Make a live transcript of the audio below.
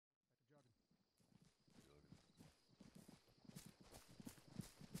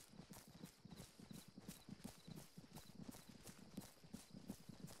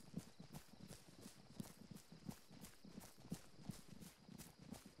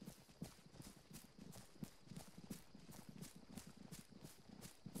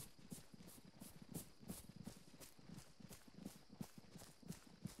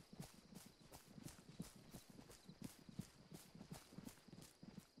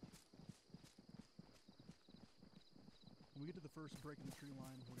first breaking the tree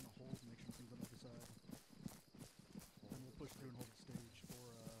line. We're gonna hold and make sure things on the other side. And we'll push through and hold the stage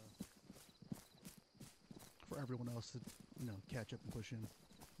for everyone else to, you know, catch up and push in.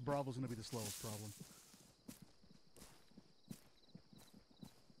 Bravo's gonna be the slowest problem.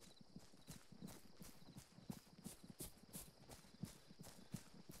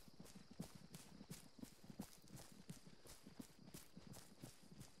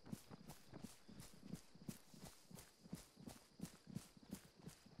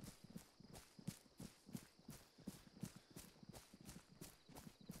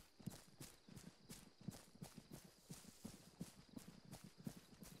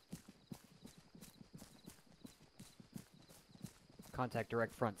 Contact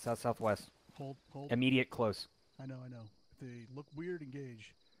direct front, south-southwest. Hold. Immediate close. I know. If they look weird,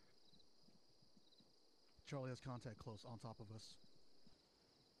 engage. Charlie has contact close on top of us.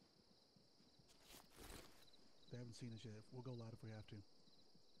 They haven't seen us yet. We'll go loud if we have to.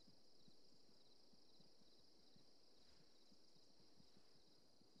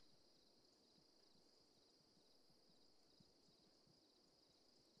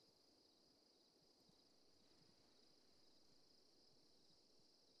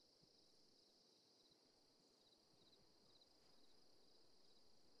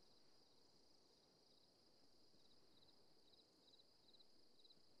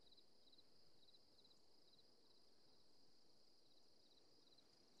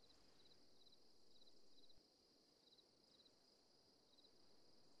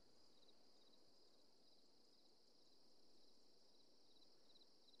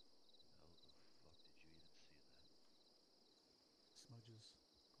 Smudges,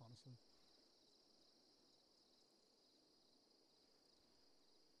 honestly.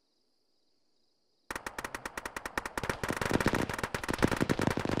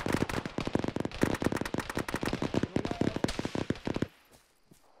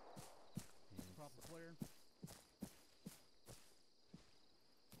 Prop the flare.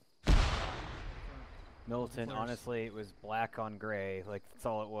 Militant, honestly, it was black on gray. Like, that's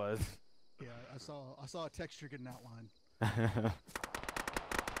all it was. Yeah, I saw a texture get an outline.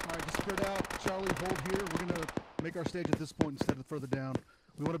 Alright, just spread out. Charlie, hold here. We're gonna make our stage at this point instead of further down.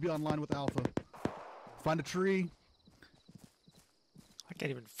 We want to be online with Alpha. Find a tree. I can't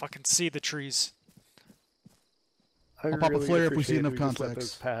even fucking see the trees. I'll pop a flare if we see enough Let those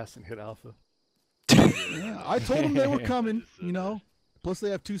contacts. pass and hit Alpha. Yeah, I told them they were coming, you know. Plus they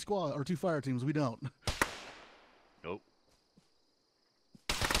have two fire teams. We don't. Nope.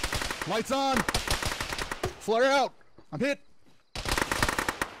 Lights on. Flare out. I'm hit.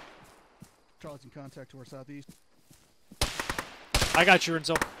 Charlie's in contact to our southeast. I got you,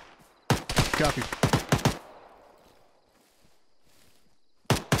 Renzo. Copy.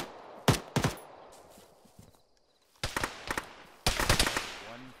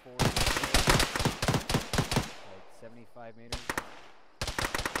 Like 75 meters.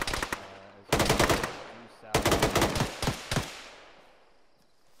 Due south.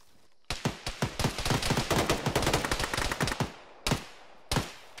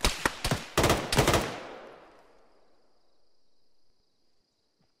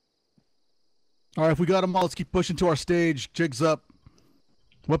 All right, if we got them all, let's keep pushing to our stage. Jigs up.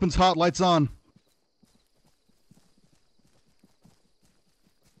 Weapons hot, lights on.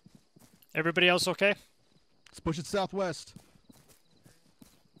 Everybody else okay? Let's push it southwest.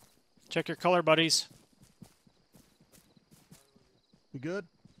 Check your color, buddies. We good?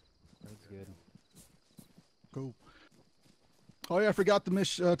 That's good. Cool. Oh yeah, I forgot to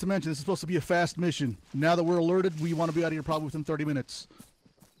mention, this is supposed to be a fast mission. Now that we're alerted, we want to be out of here probably within 30 minutes.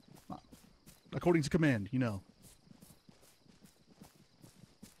 According to command, you know.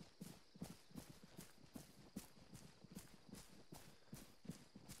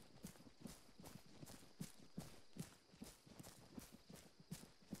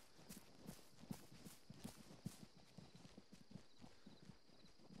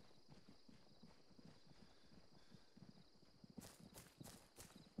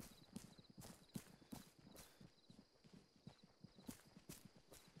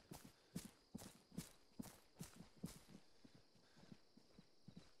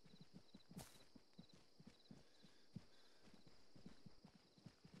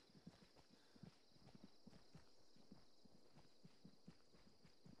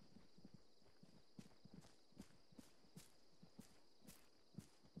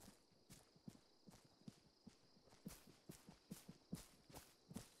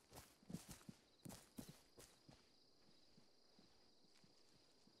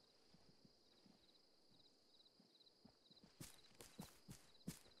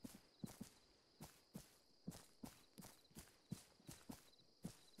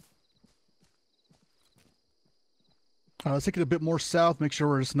 Let's take it a bit more south. Make sure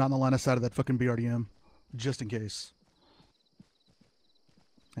we're just not on the line of sight of that fucking BRDM, just in case.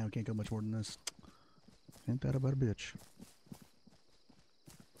 Now we can't go much more than this. Ain't that about a bitch?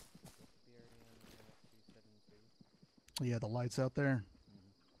 Yeah, the lights out there.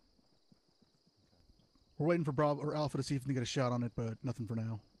 We're waiting for Bravo or Alpha to see if we can get a shot on it, but nothing for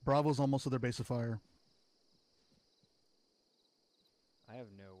now. Bravo's almost at their base of fire. I have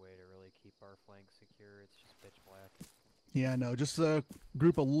no way to really keep our flank secure. It's just pitch black. Yeah, I know. Just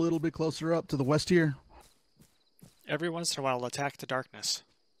group a little bit closer up to the west here. Every once in a while, attack the darkness.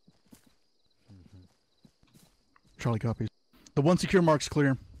 Charlie copies. The one secure mark's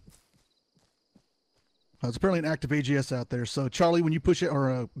clear. There's apparently an active AGS out there. So Charlie, when you push it,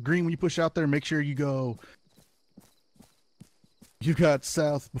 or Green, when you push out there, make sure you go. You got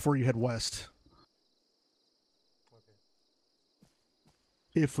south before you head west. Okay.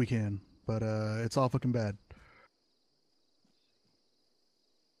 If we can, but it's all fucking bad.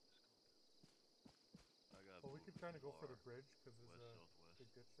 Well, we keep trying to go for the bridge because there's a big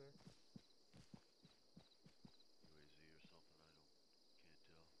ditch there.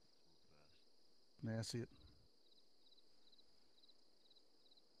 Yeah, I see it.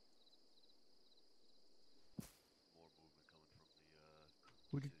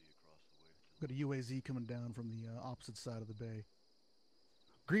 We got a UAZ coming down from the opposite side of the bay.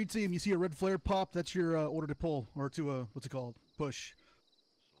 Green team, you see a red flare pop? That's your order to pull, or to what's it called? Push.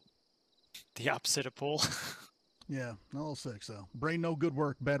 The opposite of pull. Yeah, no 6. So brain, no good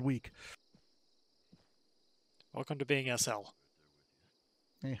work, bad week. Welcome to being SL.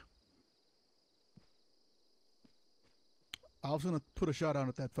 Yeah. I was gonna put a shot on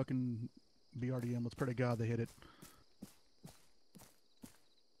at that fucking BRDM. Let's pray to God they hit it.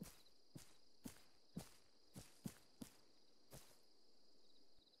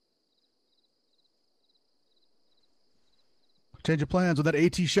 Change of plans. With that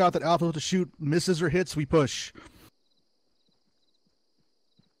AT shot that Alpha to shoot misses or hits, we push.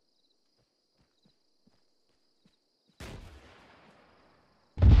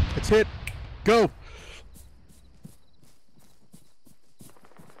 It's hit. Go.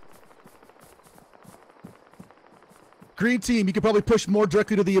 Green team, you can probably push more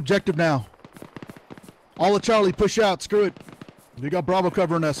directly to the objective now. All of Charlie, push out. Screw it. We got Bravo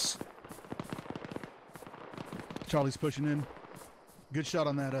covering us. Charlie's pushing in. Good shot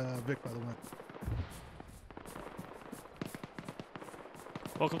on that Vic, by the way.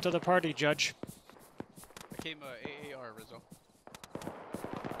 Welcome to the party, Judge. I came AAR, Rizzo.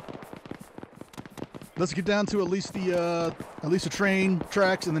 Let's get down to at least the train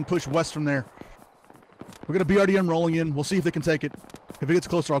tracks and then push west from there. We're gonna BRDM rolling in. We'll see if they can take it. If it gets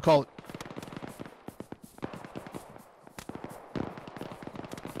closer, I'll call it.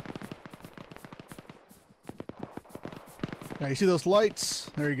 Now you see those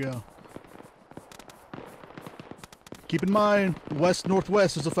lights? There you go. Keep in mind,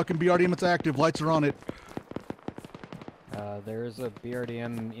 west-northwest is a fucking BRDM that's active. Lights are on it. There's a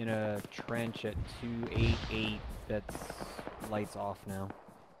BRDM in a trench at 288 that's lights off now.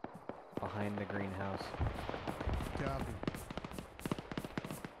 Behind the greenhouse. Copy.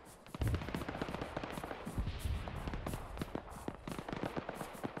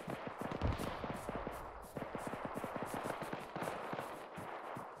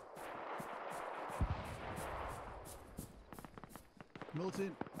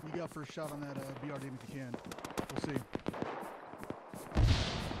 Militant, you got first shot on that BRDM if you can. We'll see.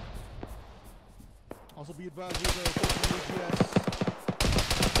 Also be advised with the AGS.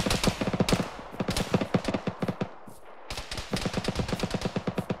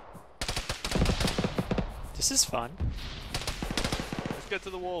 This is fun. Let's get to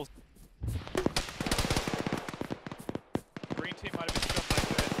the wolves. Green team might have been struck by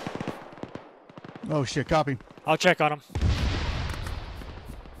good. Oh shit, copy. I'll check on him.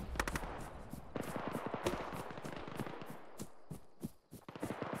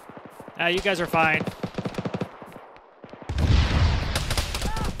 You guys are fine.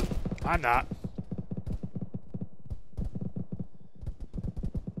 I'm not.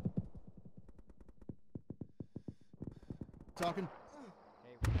 Talking.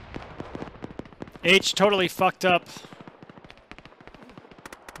 H totally fucked up.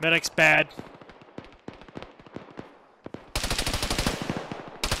 Medic's bad.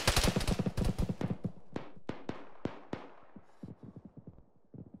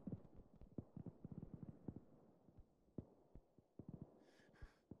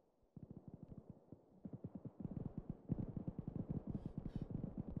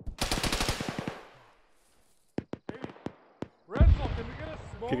 Red Bull, can we get a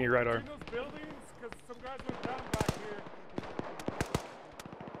smoke Give me radar. between those buildings? because some guys went down back here.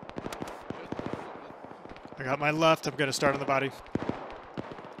 I got my left. I'm gonna start on the body. Need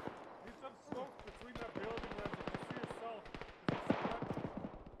some smoke between that building, Renzo. Just for yourself.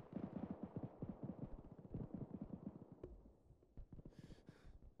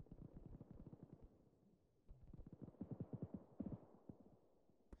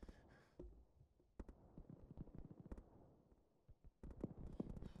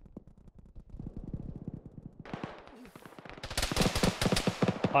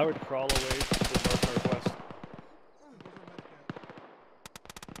 I would crawl away to the north-northwest.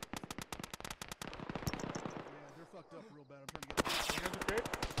 Yeah, they're fucked up real bad. I'm trying to get them. You guys okay?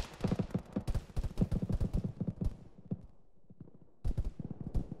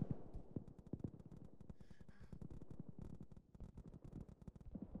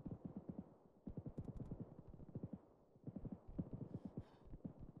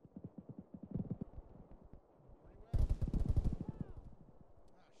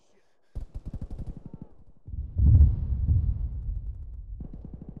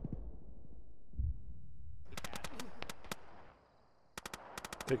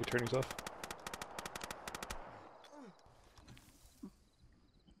 Take your turnings off.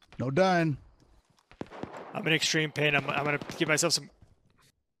 No dying. I'm in extreme pain. I'm gonna give myself some.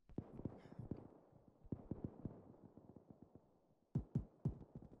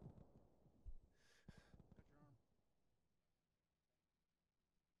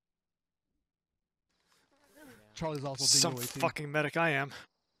 Charlie's also Some DOA team. fucking medic I am.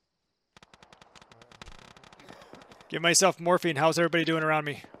 Give myself morphine. How's everybody doing around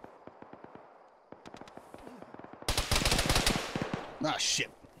me? Ah, shit.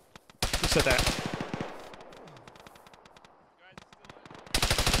 Who said that?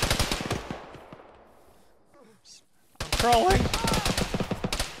 I'm crawling.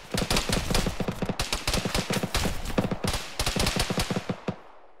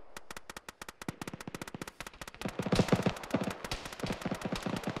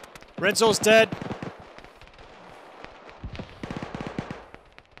 Renzo's dead.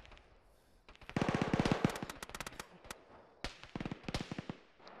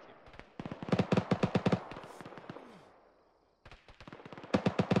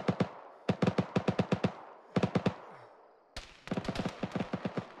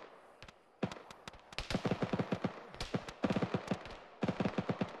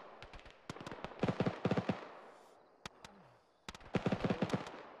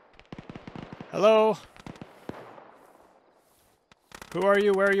 Hello? Who are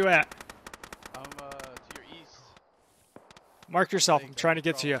you? Where are you at? I'm to your east. Mark yourself. I'm trying to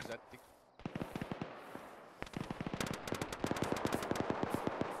get to you.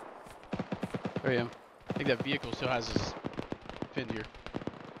 There I am. I think that vehicle still has his pin here.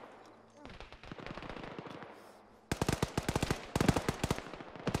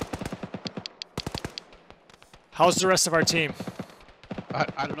 How's the rest of our team?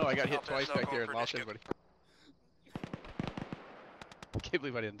 I don't know, I got hit twice back there and lost everybody. I can't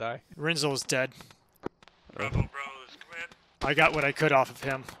believe I didn't die. Renzo's dead. Bravo, Bravo, this command. I got what I could off of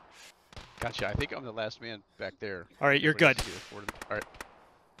him. Gotcha, I think I'm the last man back there. Alright, you're Everybody good. else is here. Alright.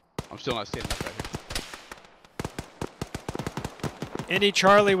 I'm still not standing up right here. Any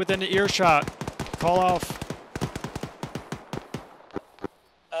Charlie within the earshot. Call off.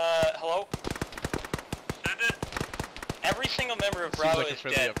 Hello? Send it. Every single member of Seems Bravo like a is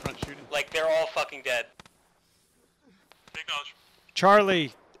friendly dead. up front shooting. Like, they're all fucking dead. Acknowledge.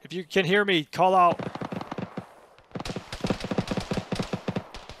 Charlie, if you can hear me, call out.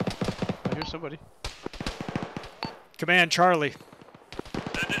 I hear somebody. Command, Charlie.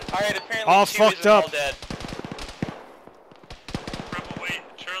 Send it. Alright, apparently All two fucked isn't all up. dead. Bravo, wait.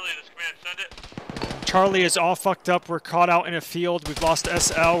 Charlie, this command. Send it. Charlie is all fucked up. We're caught out in a field. We've lost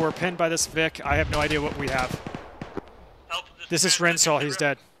SL. We're pinned by this Vic. I have no idea what we have. Help This is command. Rensol. He's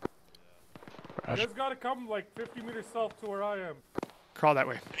dead. You guys gotta come like 50 meters south to where I am. Crawl that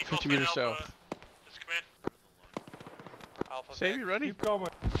way. Any call 50 sign meters Alpha, south. This command. Alpha Save you running? Keep coming.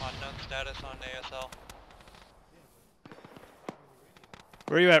 Unknown status on ASL.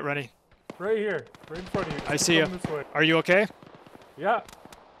 Where are you at, Rennie? Right here. Right in front of you. I Keep see ya. coming This way. Are you okay? Yeah.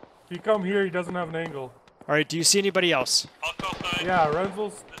 If you come here, he doesn't have an angle. Alright, do you see anybody else? I'll call sign. Yeah,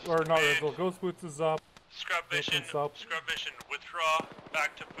 Renzel's, This is or not command. Renzel, Ghost Boots is up. Scrub mission. Opens up. Scrub mission. Withdraw.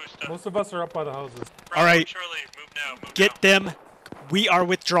 Back to Pusta. Most of us are up by the houses. Bravo, Alright. Charlie, move now. Move Get now. them. We are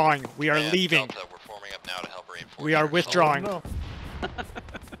withdrawing. We are leaving. We're forming up now to help reinforce. We are withdrawing. No.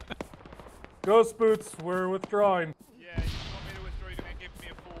 Ghost Boots, we're withdrawing. Yeah, you want me to withdraw? You're gonna give me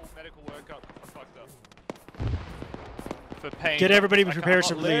a full medical workup. I'm fucked up. For pain. Get everybody I can't- prepared I'm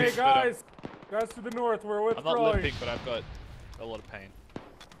to not leave. Hey but, guys, Guys to the north, we're I'm withdrawing. not limping, but I've got a lot of pain.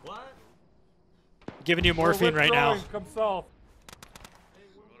 What? Giving you We're morphine right now. withdrawing. Come south.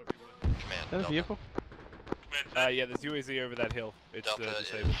 Command, Is that a Delta. vehicle? Yeah, there's UAZ over that hill. It's Delta is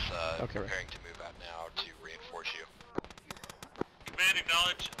disabled. preparing to move out now to reinforce you. Command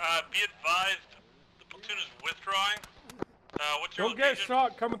acknowledge. Be advised, the platoon is withdrawing. What's your Don't get location?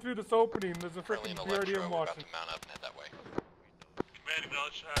 shot coming through this opening. There's a Currently freaking in the left row, BRDM we're about watching. to mount up and head that way. Command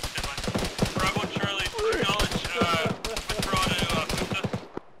acknowledge. Stand by. Bravo Charlie, acknowledge. Withdraw to Pusta.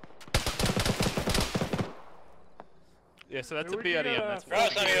 Yeah, so that's a Hey, we can, BRDM. That's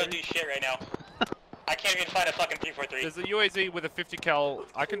Bravo's not able to do shit right now. I can't even find a fucking 343. There's a UAZ with a 50 cal.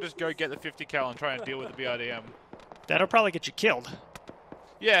 I can just go get the 50 cal and try and deal with the BRDM. That'll probably get you killed.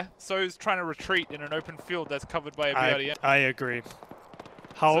 Yeah, so he's trying to retreat in an open field that's covered by a BRDM. I agree.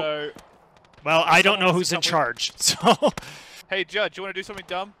 How? So, Well, I don't know someone who's in wants to charge, so... hey, Judge, you want to do something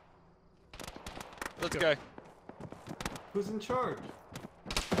dumb? Let's go. Who's in charge?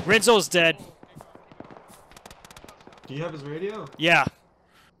 Renzo's dead. Do you have his radio? Yeah,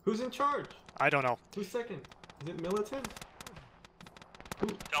 Who's in charge? I don't know. Who's second? Is it militant? Who?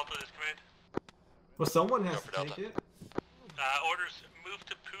 Delta is command. Well, someone has Go to for take Delta. it. Orders, move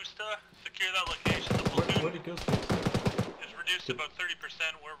to Pusta. Secure that location. The Where platoon did it go to? is reduced to about 30%.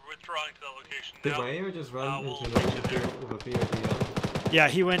 We're withdrawing to that location Did now. Rayer just run we'll into an reach you open there. field with a BRDM? Yeah,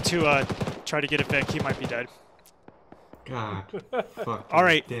 he went to try to get a Vic. He might be dead. God. Fuck. All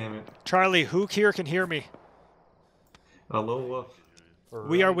right. Damn it. Charlie, who here can hear me? A lone wolf.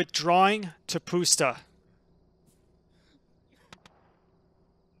 We are withdrawing to Pusta.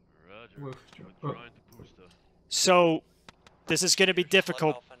 Roger. Wolf. Withdrawing to Pusta. So, this is going to be Let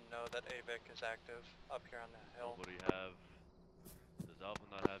difficult. Alpha know that AVIC is active up here on the hill. What do you have? Does Alpha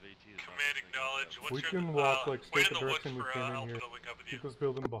not have AT? Command acknowledge. What's We your, can walk like wait straight in the the woods direction we for came in Alpha here. to link up with you. Keep this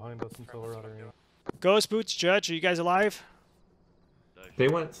building behind us until we're out of range. Ghost Boots, Judge, are you guys alive? They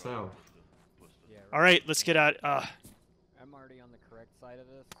went south. All right, let's get out. I'm already on the correct side of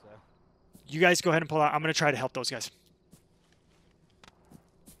this, so... You guys go ahead and pull out. I'm going to try to help those guys.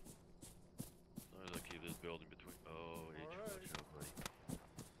 As long as I keep this building between. Oh, H, watch out, buddy.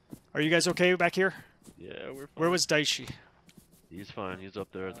 Are you guys okay back here? Yeah, we're fine. Where was Daishi? He's fine. He's up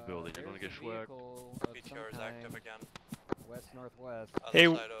there at the building. You're gonna get schwacked. BTR is active again. West-northwest. Other Hey,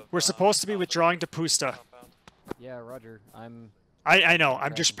 side of, we're supposed to be Alpha withdrawing to Pusta. compound. Yeah, roger. I know.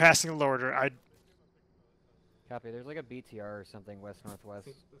 I'm just passing the order. Copy. There's like a BTR or something west-northwest.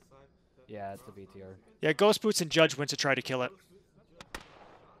 Yeah, it's a BTR. Yeah, Ghost Boots and Judge went to try to kill it.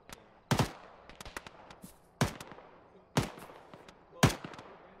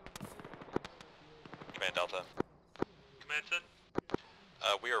 Command Delta. Command said.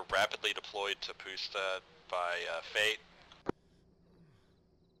 We are rapidly deployed to Pusta by Fate.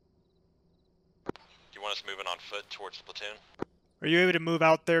 Do you want us moving on foot towards the platoon? Are you able to move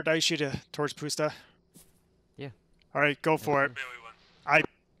out there, Daishi, towards Pusta? Yeah. All right, go for it. Bailey 1.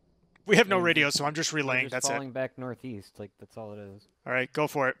 We have no And radio, so I'm just We're relaying. just That's it. falling back northeast. Like, that's all it is. All right, go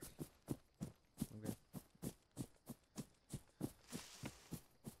for it. Okay.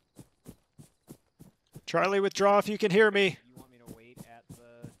 Charlie, withdraw if you can hear me. You want me to wait at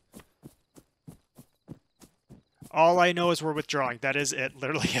the... All I know is we're withdrawing. That is it.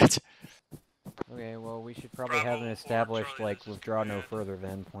 Literally it. Okay, well, we should probably Bravo have an 4, established, Charlie, like, this is withdraw no command. further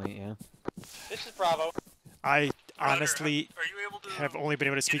than point, yeah? This is Bravo. I Roger, honestly are you able to have only been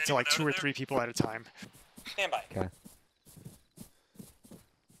able to speak to like 2 or 3 people at a time. Stand by. Okay.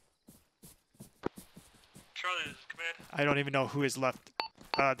 Charlie, this is command. I don't even know who is left.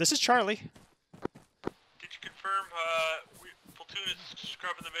 This is Charlie. Did you confirm platoon is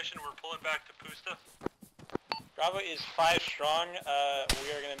scrubbing the mission? We're pulling back to Pusta. Bravo is 5 strong.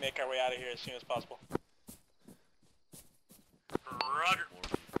 We are going to make our way out of here as soon as possible. Roger.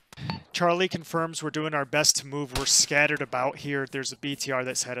 Charlie confirms we're doing our best to move. We're scattered about here. There's a BTR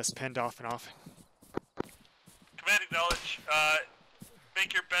that's had us pinned off and off. Command acknowledge.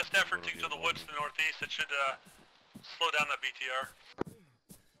 Make your best effort to the woods to the northeast. It should slow down that BTR.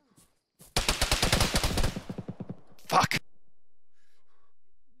 Fuck.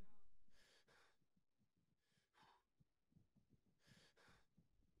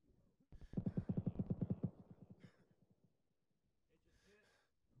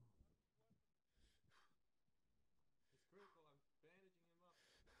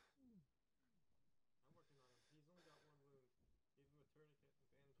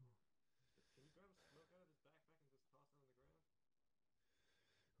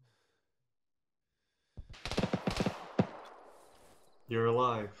 You're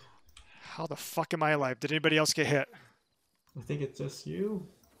alive. How the fuck am I alive? Did anybody else get hit? I think it's just you.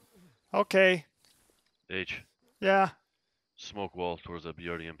 Okay. H. Yeah. Smoke wall towards that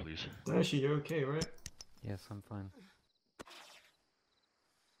BRDM, please. Actually, you're okay, right? Yes, I'm fine.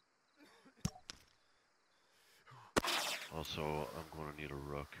 Also, I'm going to need a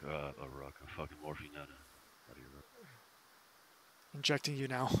fucking morphine out of your rook. Injecting you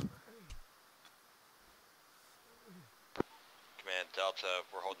now. Command Delta,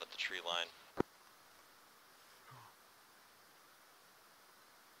 we're holding up the tree line.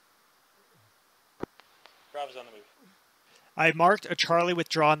 Bravo's on the move. I marked a Charlie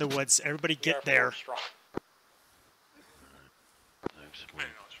withdraw in the woods. Everybody We are get there. forward strong. Thanks.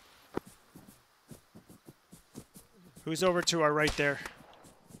 Who's over to our right there?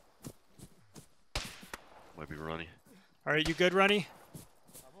 Might be Ronnie. All right, you good, Runny?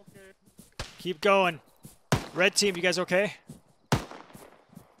 I'm okay. Keep going. Red team, you guys okay?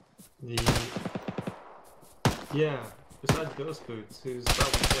 Yeah. Besides Ghost Boots, who's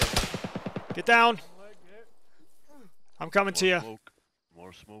probably dead. Get down. Leg hit. I'm coming to you. Smoke.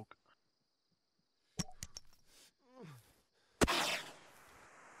 More smoke.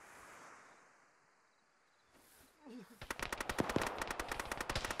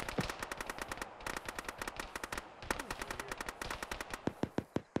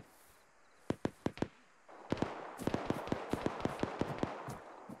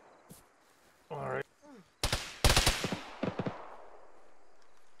 Alright.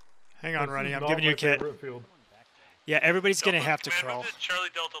 Hang on, This Runny. is I'm not giving you a my kit. favorite field. Yeah, everybody's going to Delta, have to command, crawl. move to Charlie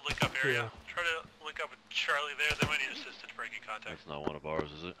Delta link up area. Yeah. Try to link up with Charlie there. They might need assistance breaking contact. That's not one of ours,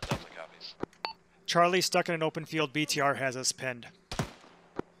 is it? Delta copies. Charlie stuck in an open field. BTR has us pinned.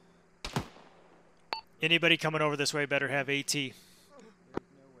 Anybody coming over this way better have AT.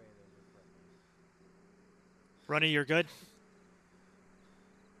 Runny, you're good?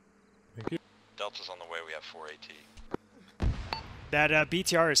 Thank you. Delta's on the way, we have 4 AT. That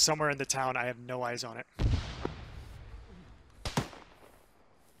BTR is somewhere in the town. I have no eyes on it.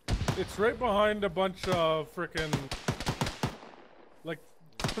 It's right behind a bunch of frickin' like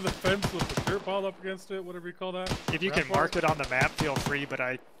the fence with the dirt piled up against it, whatever you call that. If you can mark it on the map, feel free,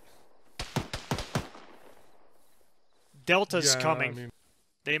 but Delta's Yeah, coming. I mean,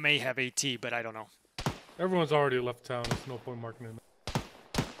 They may have AT, but I don't know. everyone's already left town. There's no point marking it.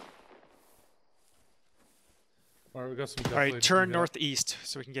 Alright, we got some. All right, turn northeast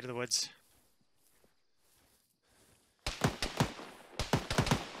so we can get to the woods.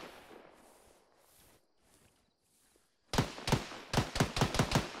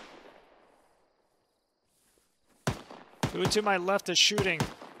 Who to my left is shooting?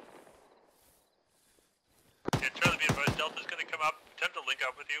 Yeah, Charlie, be advised, Delta's gonna come up, attempt to link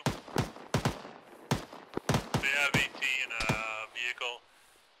up with you. They have AT in a vehicle.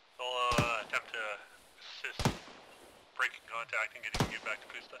 They'll attempt to assist breaking contact and getting you back to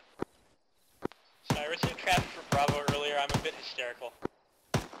Pusta. Sorry, I received traffic for Bravo earlier. I'm a bit hysterical.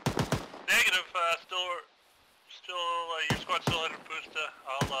 Negative, your squad's still headed to Pusta.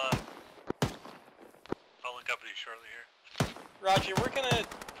 I'll link up with you shortly here. Roger, we're gonna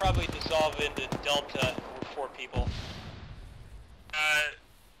probably dissolve into Delta. We're 4 people.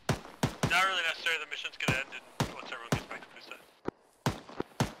 Not really necessary. The mission's gonna end once everyone gets back to Pusta.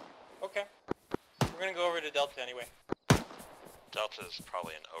 Okay. We're gonna go over to Delta anyway. Delta's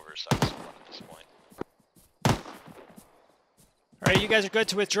probably an oversized squad at this point. All right, you guys are good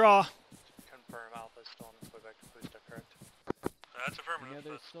to withdraw. Confirm Alpha's still on its way back to Pusta, correct? That's affirmative.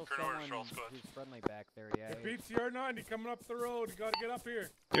 there's That's still current orders for all someone squads. who's friendly back there, yeah. BTR 90 coming up the road. You gotta get up here.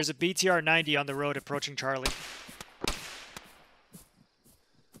 There's a BTR 90 on the road approaching Charlie.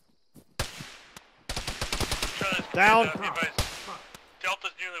 Charlie, Down. be advised,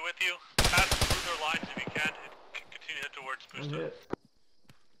 Delta's nearly with you. Pass through their lines if you can and continue to head towards I'm Pusta. hit.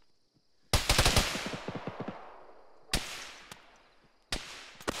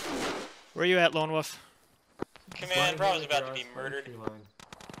 Where are you at, Lone Wolf? Command, Bravo's about to be murdered. I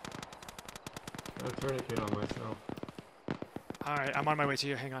have a tourniquet on myself. All right, I'm on my way to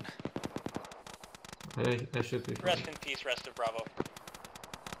you. Hang on. I should be fine. Rest in peace, rest of Bravo.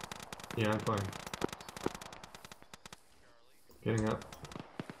 Yeah, I'm fine. Getting up.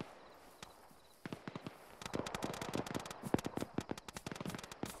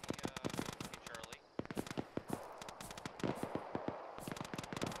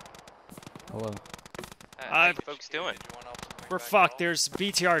 Hello. How you folks doing? We're fucked. There's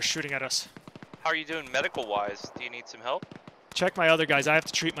BTR shooting at us. How are you doing medical-wise? Do you need some help? Check my other guys. I have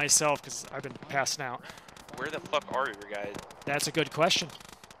to treat myself because I've been passing out. Where the fuck are your guys? That's a good question.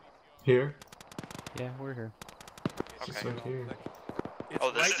 Here? Yeah, we're here. Just right here.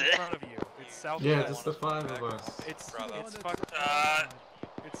 Oh, this right is in it? front of you. It's south. Yeah, just the 5 of us. It's Bravo. it's fucked.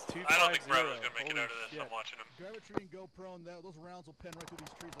 It's 250. I don't think Bravo's gonna make it out of this. I'm watching him. Grab a tree and go prone. Those rounds will pen right through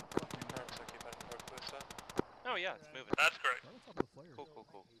these trees like fuck, man. Oh yeah, it's moving. That's correct. Right on top of the flare. Cool, cool,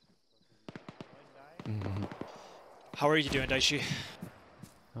 cool. How are you doing, Daishi?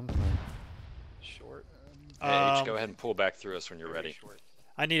 I'm fine. Short. H, go ahead and pull back through us when you're ready.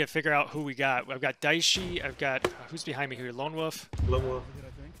 I need to figure out who we got. I've got Daishi. I've got who's behind me here? Lone Wolf. Lone Wolf.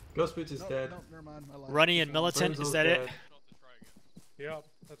 Ghost Boots is dead. No, never mind. I lied. Runny and Militant. Is that it? Yep,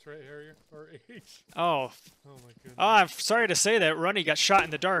 that's right, Harry. Or H. Oh. Oh my goodness. Oh, I'm sorry to say that Runny got shot in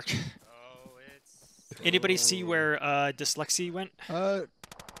the dark. Oh, it's. Anybody see where Dyslexy went?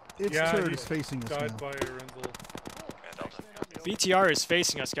 Its Yeah, turret he is facing us died now. by a Renzel. BTR is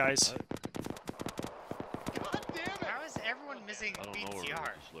facing us, guys. God damn it! How is everyone missing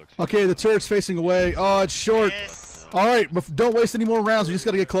BTR? Okay, the turret's facing away. Oh, it's short. Yes. All right, don't waste any more rounds. We just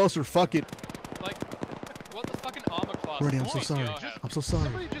got to get closer. Fuck it. Like, what the fucking armor class? Runny, I'm so sorry. I'm so sorry.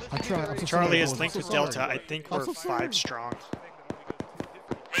 I tried. I'm so sorry. Charlie is boys. linked I'm so with Delta. sorry. I think I'm we're so sorry. 5 strong.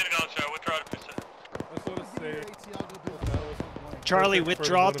 Made it out, Charlie. Withdraw to Pista. That's what it's saying. Charlie,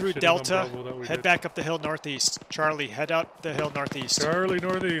 withdraw First one through of shitting on Delta. Bravo that we Head did. back up the hill northeast. Charlie, head up the hill northeast. Charlie,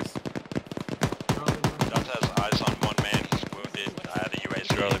 northeast. Delta has eyes on one man. He's wounded. The UAZ.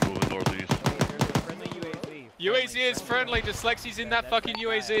 Charlie moving northeast. UAZ is friendly. Dyslexy's in that fucking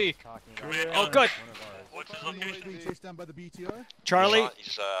UAZ. Oh, good. What's his Being location? chased down by the BTR. Charlie,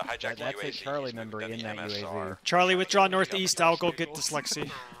 He's hijacking That's UAZ. a Charlie He's member moving in down that the UAZ. MSR. Charlie, withdraw northeast. I'll go get Dyslexy.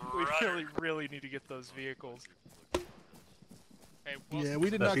 We really need to get those vehicles. Hey, Yeah, we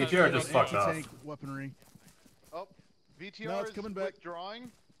did not BTR get just fucked off. anti-tank weaponry. Oh, VTR No, it's is coming back.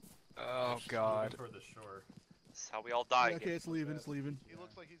 withdrawing. Oh god. For the shore. That's how we all die. Yeah, okay, it's leaving. It's leaving. He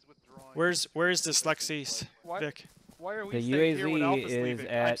looks like he's withdrawing. Where's Dyslexy's, Vic? Why are we The staying here when UAZ Alpha's is leaving?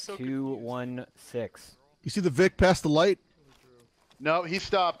 I'm at so confused. 216. You see the Vic past the light? No, he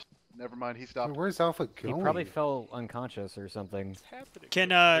stopped. Never mind, he stopped. Where's Alpha He going? probably fell unconscious or something. Can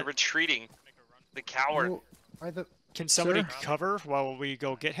They're retreating. The coward. Well, why the... can somebody Sir? cover while we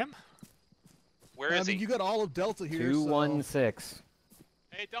go get him? Where I is mean, he? you got all of Delta here. 216.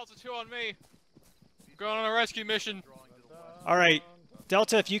 Hey, Delta 2 on me. Going on a rescue mission. All right,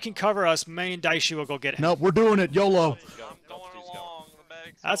 Delta, if you can cover us, me and Daishi will go get him. Nope, we're doing it. YOLO.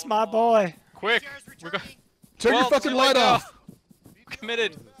 That's my boy. Quick. We're Turn your fucking light off.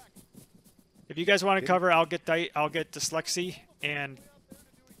 Committed. If you guys want to cover, I'll get Dyslexy and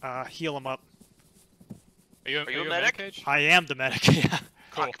heal him up. Are you a medic? I am the medic. Yeah.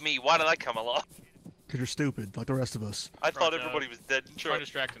 Fuck me. Why did I come along? Because you're stupid, like the rest of us. I thought everybody was dead. Try to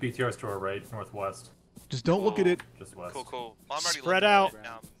distract him. BTR's to our right, northwest. Just don't look at it. Just west. Cool, cool. Well, I'm already Spread looking at out. it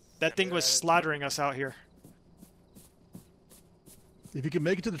now. That thing was slaughtering us out here. If you can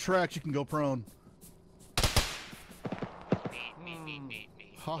make it to the tracks, you can go prone.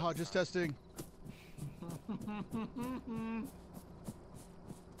 Haha, just testing.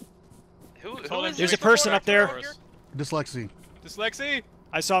 Who is There's a person up there. Dyslexy. Dyslexy.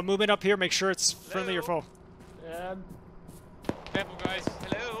 I saw movement up here. Make sure it's friendly or foe. Careful, guys.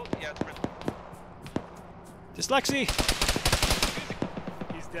 Hello. Yeah, it's friendly. Dyslexy.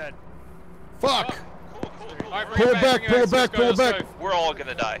 He's dead. Fuck! All right, Pull it back, pull it back, pull it back. We're all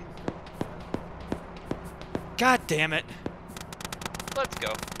gonna die. God damn it. Let's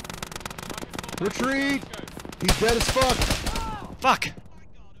go. Retreat! He's dead as fuck! Fuck!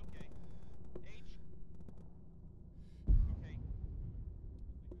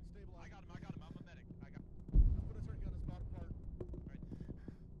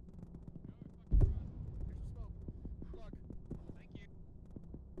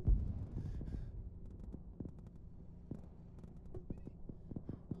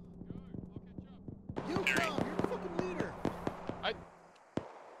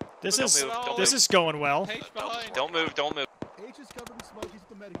 This is going well. Don't move. Don't move. H is covered in smoke. He's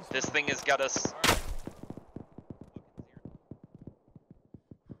the medic. He's This thing has got us.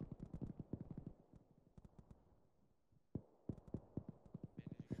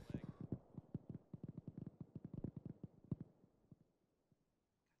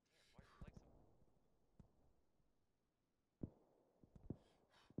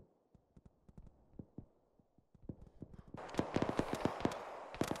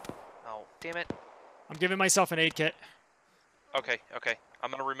 Oh, damn it. I'm giving myself an aid kit. Okay, okay. I'm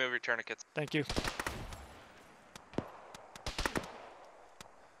gonna remove your tourniquets. Thank you.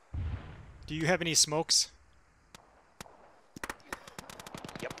 Do you have any smokes?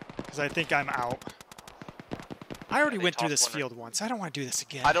 Yep. Because I think I'm out. I already they went through tossed this one field once. I don't want to do this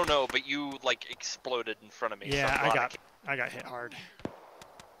again. I don't know, but you like exploded in front of me. Yeah, so I'm glad I got hit hard.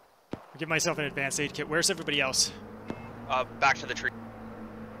 I'll give myself an advanced aid kit. Where's everybody else? back to the tree.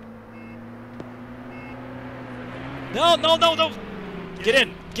 No, no, no, no! Get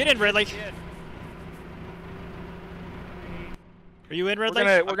in, Ridley. Are you in, Ridley?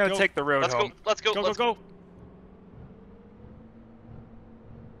 We're gonna take the road home. Let's go. Go.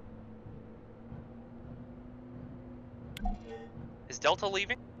 Is Delta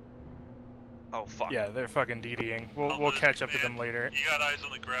leaving? Oh fuck. Yeah, they're fucking DDing. We'll catch up with them later. You got eyes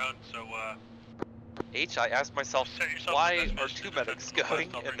on the ground, so I asked myself, why are two medics going,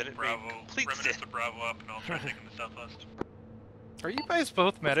 and and then it Bravo, completes it. to Bravo up, and I'll try taking the southwest. Are you guys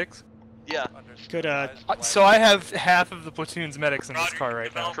both medics? Yeah. Good, So I have half of the platoon's medics in this car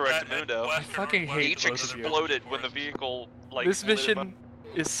right now. Correct, Mundo. I fucking hate H both of you. exploded when the vehicle, like, This lit him up. mission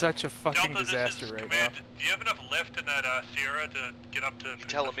is such a fucking Delta, disaster right now. Do you have enough lift in that Sierra to get up to... You're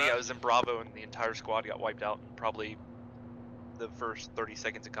telling me I was in Bravo and the entire squad got wiped out in probably the first 30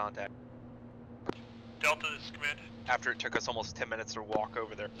 seconds of contact. Delta, this is command. After it took us almost 10 minutes to walk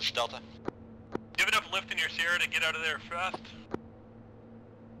over there. This is Delta. Do you have enough lift in your Sierra to get out of there fast?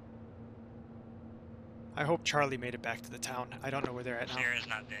 I hope Charlie made it back to the town. I don't know where they're at now. Sierra's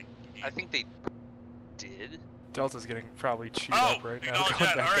not dead. I think they did. Delta's getting probably chewed up right now. acknowledge Going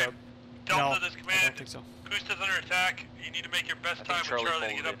that. back Alright. up. Delta, No, this I command. don't think so. Pusta's under attack. You need to make your best time with Charlie Charlie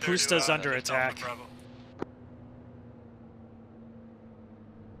to get up there. Pusta's to, under to attack. Bravo.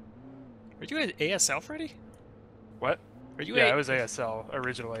 Are you at ASL, Freddy? What? Are you Yeah, a I was ASL,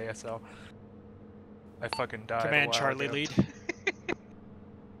 original ASL. I fucking died. Command a while Charlie ago. lead?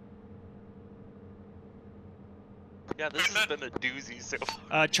 Yeah, this has been a doozy so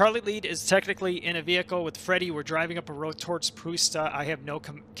far. Charlie lead is technically in a vehicle with Freddy. We're driving up a road towards Pusta. I have no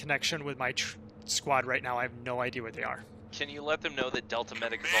connection with my squad right now. I have no idea where they are. Can you let them know that Delta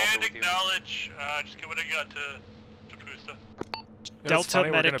Medic is Command, also with you? acknowledge. Just get what I got to Pusta. Delta funny,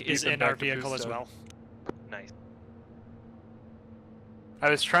 we're gonna medic beat is them in our back to vehicle as Pusta. well. Nice. I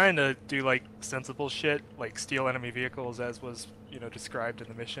was trying to do like sensible shit, like steal enemy vehicles as was, described in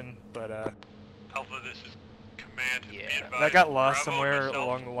the mission, but Alpha, this is command. Yeah. Be advised, that got lost Bravo somewhere and myself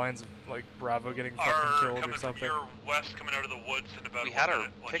along the lines of like Bravo getting are fucking killed or coming something. from your west, coming out of the woods in about We 1 had our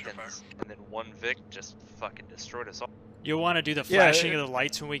minute. Watch your fire. pickings, and then one Vic just fucking destroyed us all. You'll want to do the Yeah, flashing of the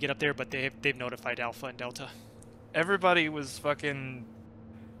lights when we get up there, but they've notified Alpha and Delta. Everybody was fucking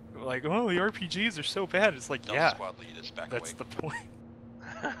like, oh, the RPGs are so bad. It's like, Delta yeah, squad lead is back that's away. the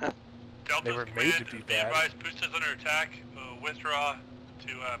point. Delta's They were command, made to be be bad. advised, Pusta's under attack. Withdraw to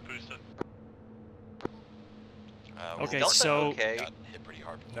Pusta. Okay, Delta so okay. Got hit pretty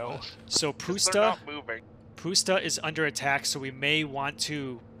hard. from the No. west. so Just they're Pusta not moving. Pusta is under attack, so we may want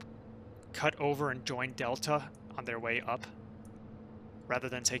to cut over and join Delta on their way up, rather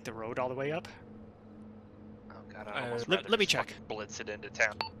than take the road all the way up. Oh god, I almost let rather me just check. fucking blitz it into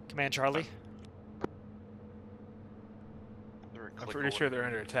town. Command Charlie. I'm pretty sure they're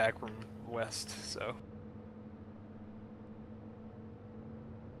under attack from west, so.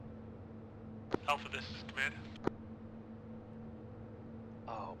 Alpha, this is command.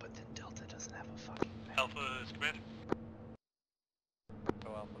 Oh, but then Delta doesn't have a fucking. Alpha is command.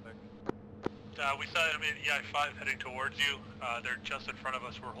 Oh, Alpha Vic. We saw them in EI-5 heading towards you. They're just in front of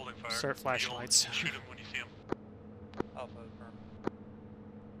us. We're holding fire. Start flashing You'll lights. Shoot them when you see them. Alpha firm.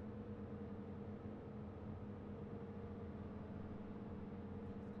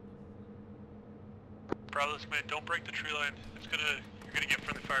 Bravo, this command. Don't break the tree line. You're gonna get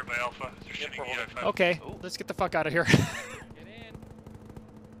friendly fired by Alpha. They're shooting we're holding EI-5. Okay, let's get the fuck out of here. Get in.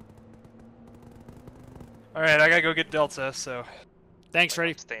 Alright, I gotta go get Delta, so. Thanks,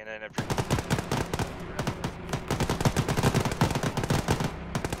 Freddy. I'm staying in every.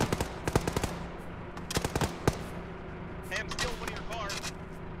 Hey, I'm stealing one of your cars.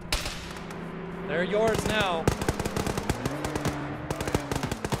 They're yours now.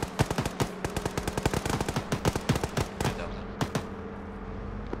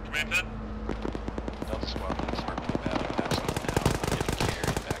 Command 10. Delta squad lead is hurt pretty bad. I'm passing it now. I'm getting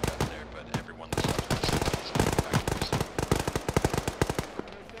carried back up there, but everyone that's left of this is going back to Pusta.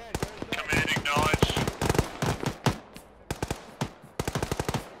 Command, acknowledge.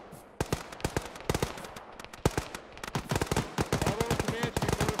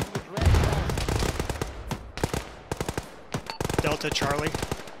 Delta Charlie.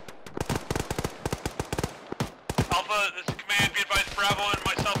 Alpha, this is command. Be advised, Bravo and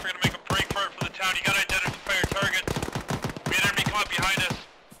myself are gonna make a break for it for the town. You gotta identify your targets. We had enemy come up behind us.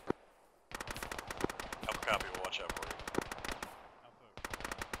 Alpha copy, we'll watch out for you.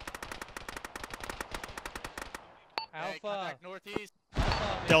 Alpha. Northeast.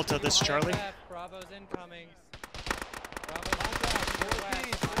 Alpha. Delta, this is Charlie. Bravo's incoming.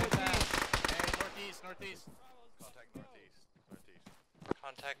 Northeast.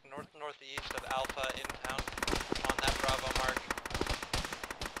 Contact northeast of Alpha in town. On that Bravo mark.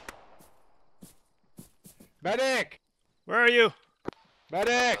 Medic! Where are you?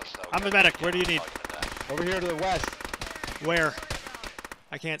 Medic! I'm a medic. Where do you need? Over here to the west. Where?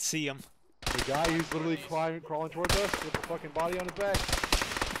 I can't see him. The guy who's literally crawling towards us with the fucking body on his back.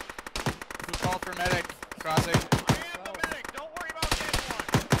 Who called for medic? Crossing. I am the medic. Don't worry about getting one.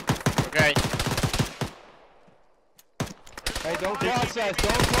 Okay. Hey, don't cross us.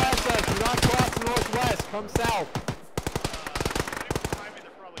 Don't cross us. Do not cross the northwest. Come south. Behind me,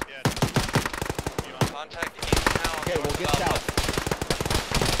 they're probably dead. You want contact in town. Okay, we'll get south.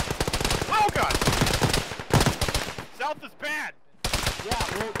 Oh god! South is bad. Yeah,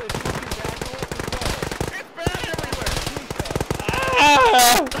 well, it's looking bad north as well. It's bad everywhere.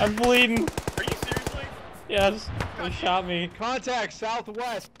 Ah! I'm bleeding. Are you seriously? Yes, they shot me. Contact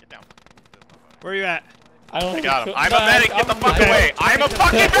southwest. Get down. Where are you at? I got him. I'm a medic. Get the fuck away. I'm a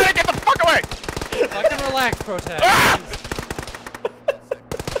fucking medic. Get the fuck away. Fucking relax, Protect. Ah!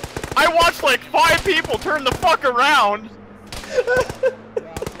 I watched like 5 people turn the fuck around.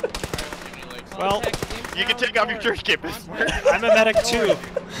 Well, you can take off your church kit. I'm a medic too.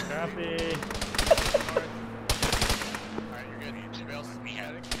 Copy.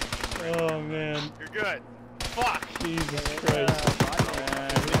 Oh man. You're good. Fuck. Jesus Christ.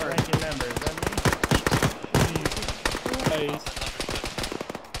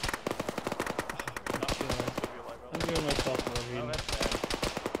 I'm doing myself more reading.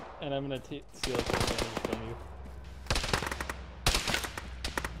 And I'm gonna steal a from you.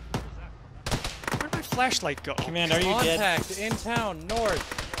 Where'd my flashlight go? Command, are you dead? Contact in town north.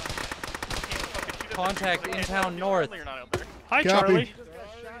 Contact in town north. Hi, Copy. Charlie.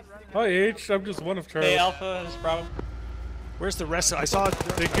 Hi H, I'm just one of Charlie. Hey Alpha, this is Bravo. Where's the rest of I saw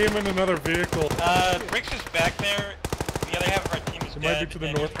They came in another vehicle. Rick's is back there. The other half of our team is It dead. might be to the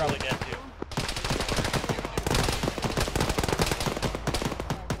and north. he's probably dead too.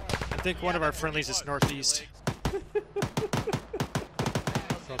 I think one of our friendlies is northeast.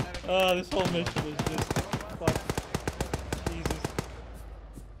 Oh, this whole mission is just fuck. Jesus.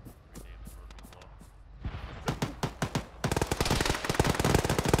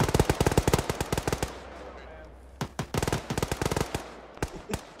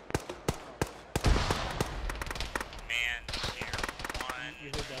 Man, tier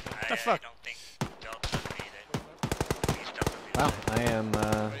 1. The fuck? don't think Delta made it. Wow, I am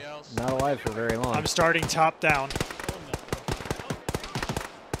not alive for very long. I'm starting top down.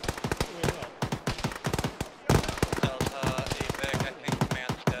 Delta, AVIC, I think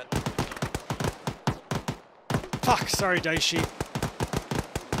command's dead. Fuck, sorry, Daishi.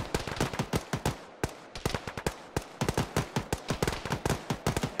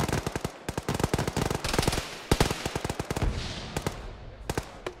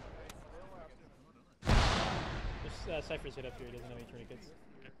 This Cypher's hit up here, he doesn't have any tourniquets.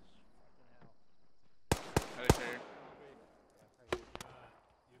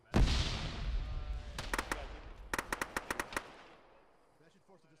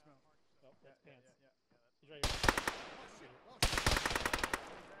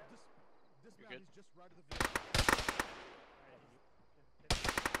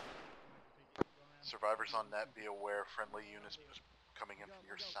 Survivors on net, be aware friendly units coming in from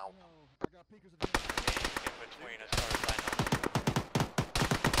your south. In between as far as I know.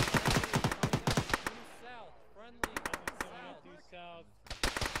 South, friendly. Due south.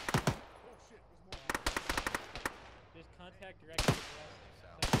 There's contact directly to the west.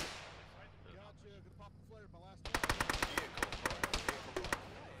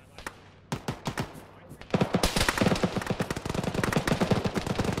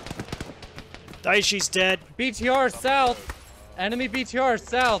 Daishi's dead. BTR south. Enemy BTR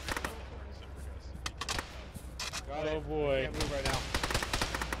south. Oh boy. Can't move right now.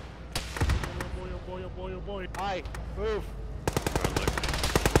 Oh boy, oh boy. Hi, move.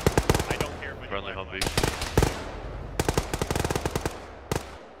 I don't care if Friendly Humvee.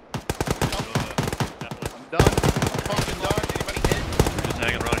 I'm done. Fucking done. Anybody hit? Just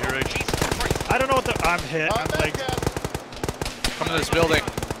hanging around here, H. I don't know what the. I'm hit. I'm like. Come to this building.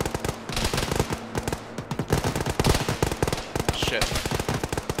 Shit.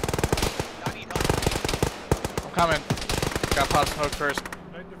 I'm coming. Got pop smoke first.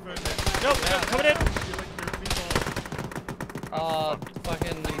 Nope, nope, coming in.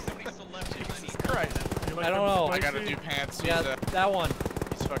 Fucking. Jesus Christ. I don't know. I got a new pants. Yeah, that one.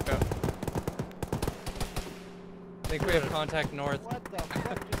 He's fucked up. I think we have contact north.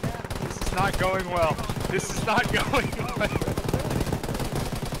 This is not going well. This is not going well.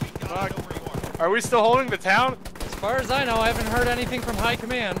 Fuck. Are we still holding the town? As far as I know, I haven't heard anything from high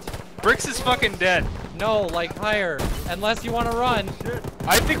command. Bricks is fucking dead. No, like higher. Unless you want to run.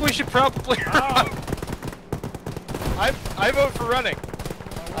 I think we should probably run. I vote for running.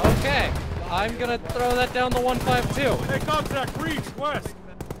 Okay. I'm gonna throw that down the 152. Hey, contact, breach, west.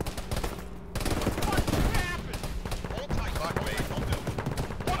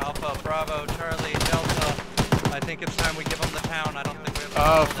 Alpha, Bravo, Charlie, Delta. I think it's time we give them the town. I don't think we have.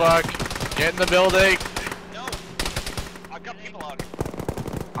 Oh fuck! Get in the building. No, I've got people out.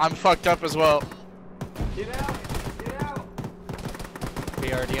 I'm fucked up as well. Get out! Get out!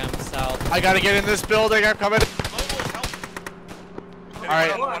 BRDM south. I gotta get in this building. I'm coming. All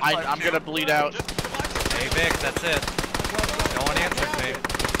right, I'm gonna bleed out. Hey Vic, that's it. No one answered me.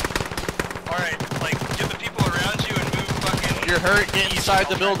 Alright, like, get the people around you and move fucking... If you're hurt, get inside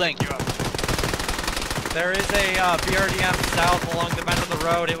the building. There is a BRDM south along the bend of the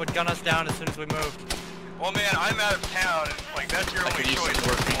road. It would gun us down as soon as we moved. Well, man, I'm out of town, and, like, that's your only choice.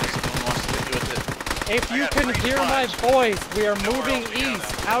 If you can hear my voice, we are moving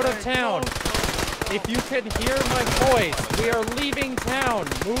east, out of town. If you can hear my voice, we are leaving town.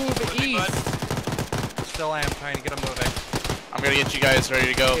 Move east. Still am trying to get them moving. I'm gonna get you guys ready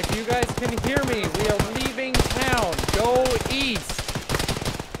to go. If you guys can hear me, we are leaving town. Go east.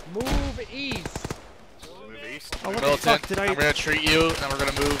 Move east. Oh, what the Milton, fuck did I'm gonna treat you, and then we're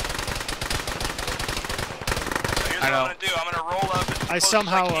gonna move. So here's what I'm gonna do. I'm gonna roll up as I close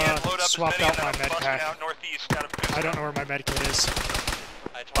somehow as I can, load up swapped as many, out and my then I'm med busting pack. out northeast, got a boost. I don't know where my medkit is.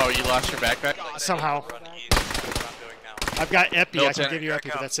 Oh, you lost your backpack? Somehow. I've got Epi, I Milton. can give you Epi,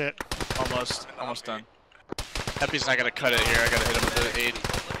 but that's it. Almost done. Epi's not gonna cut it here. I gotta hit him with the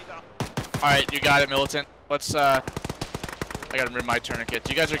 8. All right, you got it, Militant. Let's I gotta remove my tourniquet.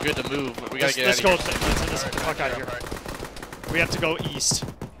 You guys are good to move. We gotta get Let's out go. of here. Let's get the fuck out of here. We have to go east.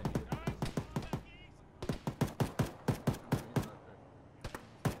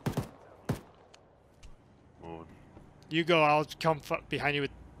 You go. I'll come behind you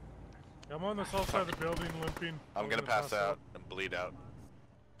with. I'm on the south side of the building, limping. I'm gonna pass out and bleed out.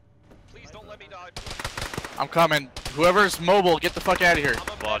 Please don't let me die. I'm coming. Whoever's mobile, get the fuck out of here.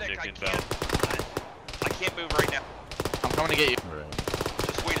 Logic inbound. I can't move right now. I'm coming to get you.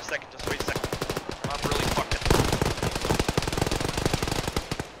 Just wait a second, just wait a second. I'm really fucked up.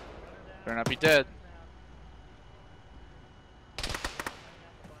 Better not be dead.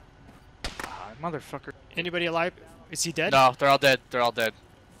 Motherfucker. Anybody alive? Is he dead? No, they're all dead. They're all dead.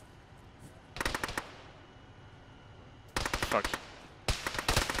 Fuck.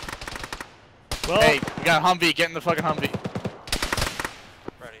 Well, hey, we got a Humvee. Get in the fucking Humvee.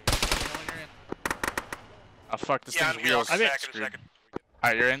 Ready. Oh fuck, this Yeah, thing's I'm here. real I'll be back in a screwed. second.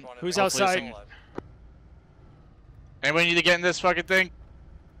 Alright, you're in? Who's Hopefully outside? this thing- Anybody need to get in this fucking thing?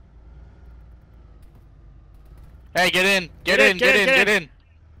 Hey, get in! Get in! Get in!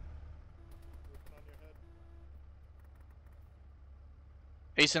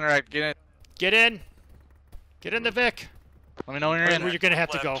 Ace Interact, get in. Get in. Get in the Vic. Let me know when you're in. Where you're gonna have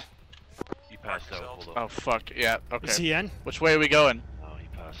to go. He passed out. Hold up. Oh fuck, yeah, okay. Is he in? Which way are we going? Oh, he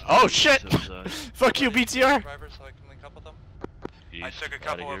passed out. Oh shit! Suicide. Fuck you, BTR! Drivers so I can link up with them. I East, took a outta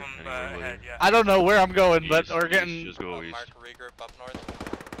couple of here, them anywhere with ahead, you. yeah. I don't know where I'm going, but East, we're east, getting just go east. Mark regroup up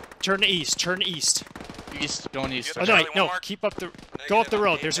north. Turn east. Turn east. east, going east. Oh no, wait, no. Keep up the. Go up the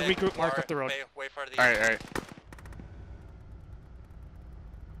road. There's a regroup mark up the road. Way far to the Alright, alright.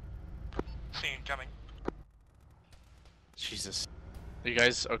 Scene coming. Jesus. Are you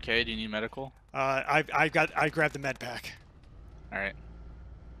guys okay? Do you need medical? I grabbed the med pack. Alright.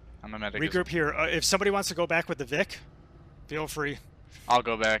 I'm a medic. Regroup here. If somebody wants to go back with the Vic, feel free. I'll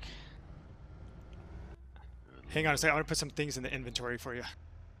go back. Hang on a second. I want to put some things in the inventory for you.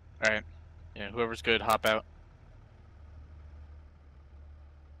 Alright. Yeah, whoever's good, hop out.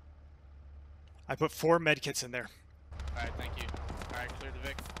 I put 4 med kits in there. Alright, thank you. Alright, clear the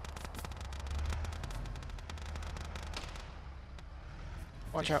Vic.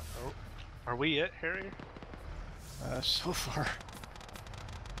 Watch out. Oh. Are we it, Harry? So far.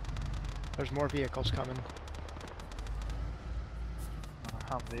 There's more vehicles coming.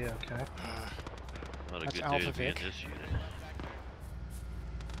 Humvee, okay. Not a That's good Alpha day to be in Vic. this unit.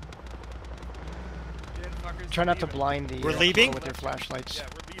 Try not to blind the We're leaving? people with your flashlights. Yeah,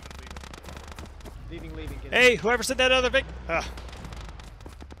 we're leaving. Leaving. Get Hey, whoever said that other Vic.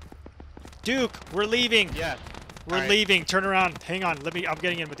 Duke, we're leaving. Yeah. We're Alright. leaving. Turn around. Hang on. I'm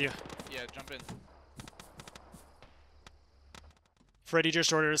getting in with you. Yeah, jump in. Freddy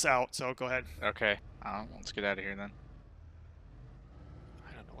just ordered us out, so go ahead. Okay. Let's get out of here then.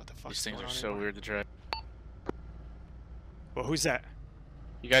 I don't know what the fuck. These things are so weird to drive. Well, who's that?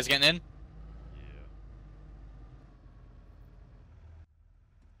 You guys getting in?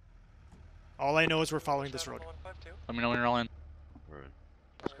 All I know is we're following this road. Let me know when you're all in.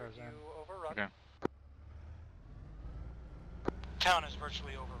 Okay. Town is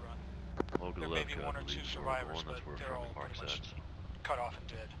virtually overrun. I'll go There may left, be I one or believe, two or the survivors, one but that's where they're all friendly pretty park's much at. cut off and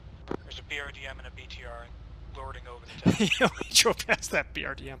dead. There's a BRDM and a BTR lording over the town. Yeah, we drove past that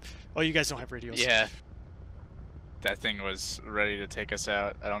BRDM. Oh, you guys don't have radios. Yeah. That thing was ready to take us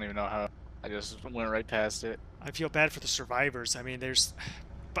out. I don't even know how. I just went right past it. I feel bad for the survivors. I mean, there's...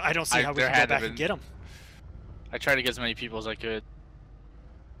 But I don't see how we there can go had to back been- and get them. I tried to get as many people as I could.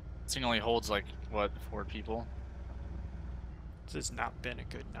 This thing only holds like, what, 4 people? This has not been a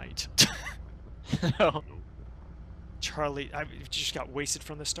good night. No. Charlie, I just got wasted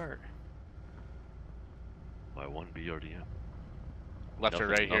from the start. By one BRDM. Left or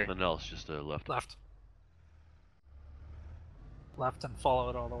right here? Nothing else, just left. Left. Left and follow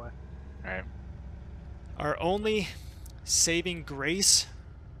it all the way. Alright. Our only saving grace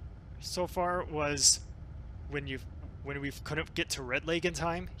so far was when we couldn't get to Red Lake in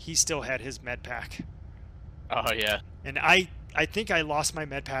time, he still had his med pack. Oh yeah. And I think I lost my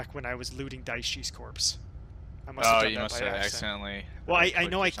med pack when I was looting Daichi's corpse. I must have done you that must by have accident. accidentally. Well, I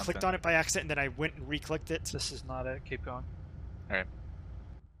know or I clicked something. on it by accident, and then I went and re-clicked it. This is not it. Keep going. Alright.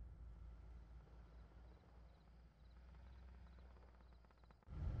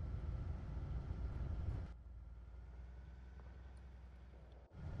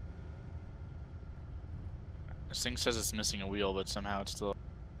 This thing says it's missing a wheel, but somehow it's still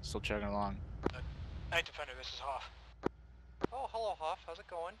chugging along. Night Defender, this is Hoff. Oh, hello, Hoff. How's it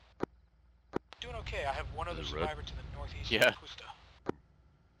going? Doing okay. I have one other Is it red? survivor to the northeast Yeah. of Pusta.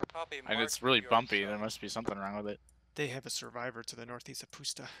 Copy, And Mark. it's really You're bumpy. also- There must be something wrong with it. They have a survivor to the northeast of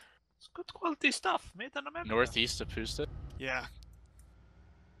Pusta. It's good quality stuff. Made in America. Northeast of Pusta? Yeah.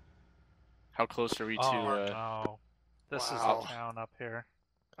 How close are we to? Oh no. This is Wow. the town up here.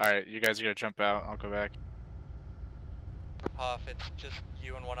 Alright, you guys are gonna jump out. I'll go back. Hoff, it's just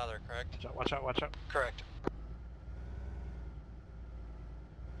you and one other, correct? Watch out, watch out, watch out. Correct.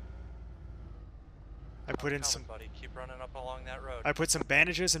 I put in Coming, some. buddy. Keep running up along that road. I put some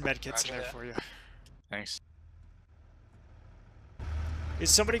bandages and medkits Roger in there that. for you. Thanks. Is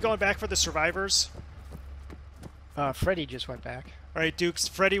somebody going back for the survivors? Freddy just went back. All right, Dukes.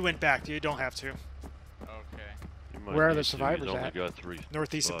 Freddy went back. You don't have to. Okay. You might Where are need the to, survivors he's only at? got 3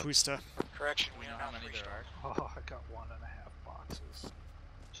 Northeast of spots. Pusta. Correction, We we know are how now many 3 there stars. Oh, I got 1.5 boxes.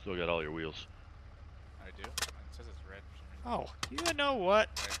 Still got all your wheels. I do? It says it's red for some reason. Oh, you know what?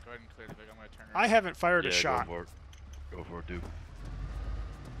 Alright, go ahead and clear the big. I'm gonna turn I haven't fired Yeah, a shot. Go for it. Go for it, dude.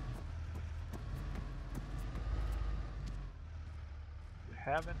 You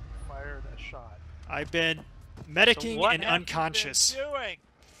haven't fired a shot. I've been So medicing what and have you been unconscious. doing?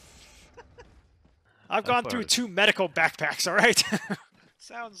 I've gone through 2 medical backpacks, alright?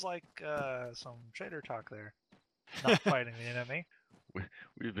 Sounds like some trader talk there. Not fighting the enemy.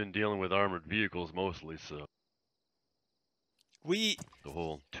 We've been dealing with armored vehicles mostly, so We the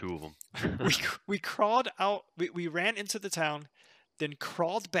whole 2 of them. we crawled out, we ran into the town, then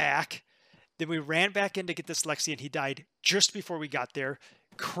crawled back, then we ran back in to get this Lexi, and he died just before we got there.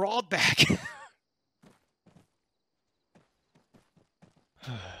 Crawled back.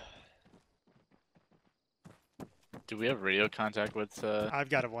 Do we have radio contact with? I've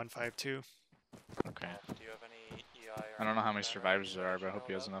got a 152. Okay. Do you have any EI? I don't know how many survivors there are, but I hope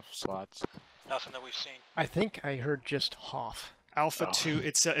he has enough slots. Nothing that we've seen. I think I heard just Hoff. Alpha Oh. 2,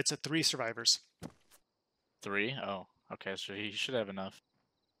 it's a 3 survivors. 3? Oh, okay. So he should have enough.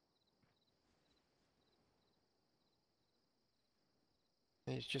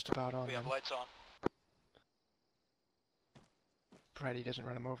 He's just about on We have them. lights on. Freddy doesn't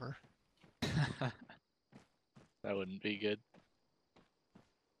run him over. That wouldn't be good.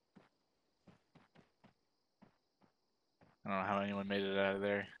 I don't know how anyone made it out of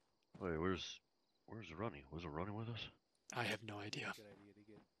there. Wait, where's Runny? Was it Runny with us? I have no idea.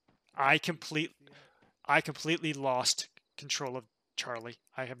 I completely lost control of Charlie.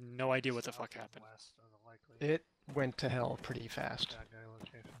 I have no idea what the fuck happened. It went to hell pretty fast.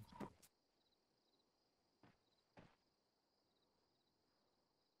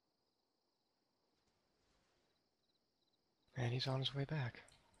 And he's on his way back.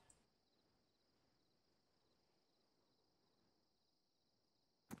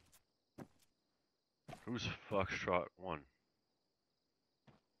 Who's Foxtrot 1?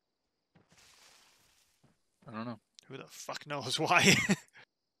 I don't know. Who the fuck knows why?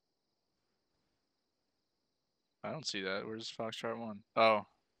 I don't see that. Where's Foxtrot 1? Oh,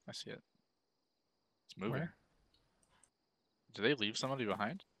 I see it. It's moving. Where? Did they leave somebody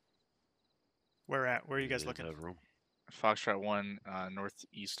behind? Where at? Where are you guys They didn't looking? have room. Foxtrot 1,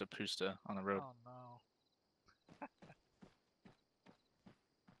 northeast of Pusta on the road. Oh no.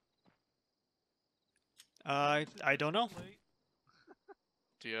 I don't know.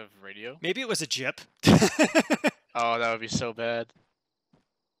 Do you have radio? Maybe it was a jip. Oh, that would be so bad.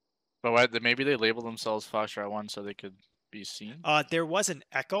 But why, maybe they labeled themselves Foxtrot 1 so they could be seen? There was an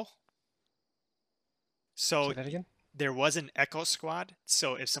echo. So Say that again? there was an echo squad.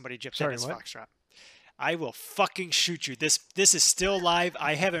 So if somebody jipped Sorry, in as what? Foxtrot, I will fucking shoot you. This is still live.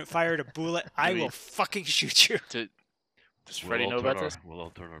 I haven't fired a bullet. I will fucking shoot you. Does Freddy know about this? We'll all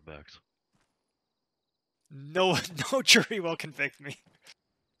turn our backs. No jury will convict me.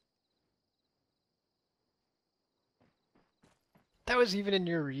 That was even in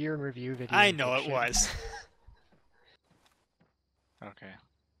your year in review video. I know it was. Okay.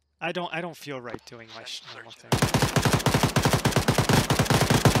 I don't feel right doing my normal thing.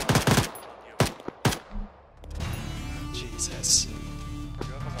 Jesus.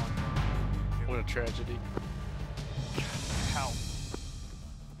 What a tragedy.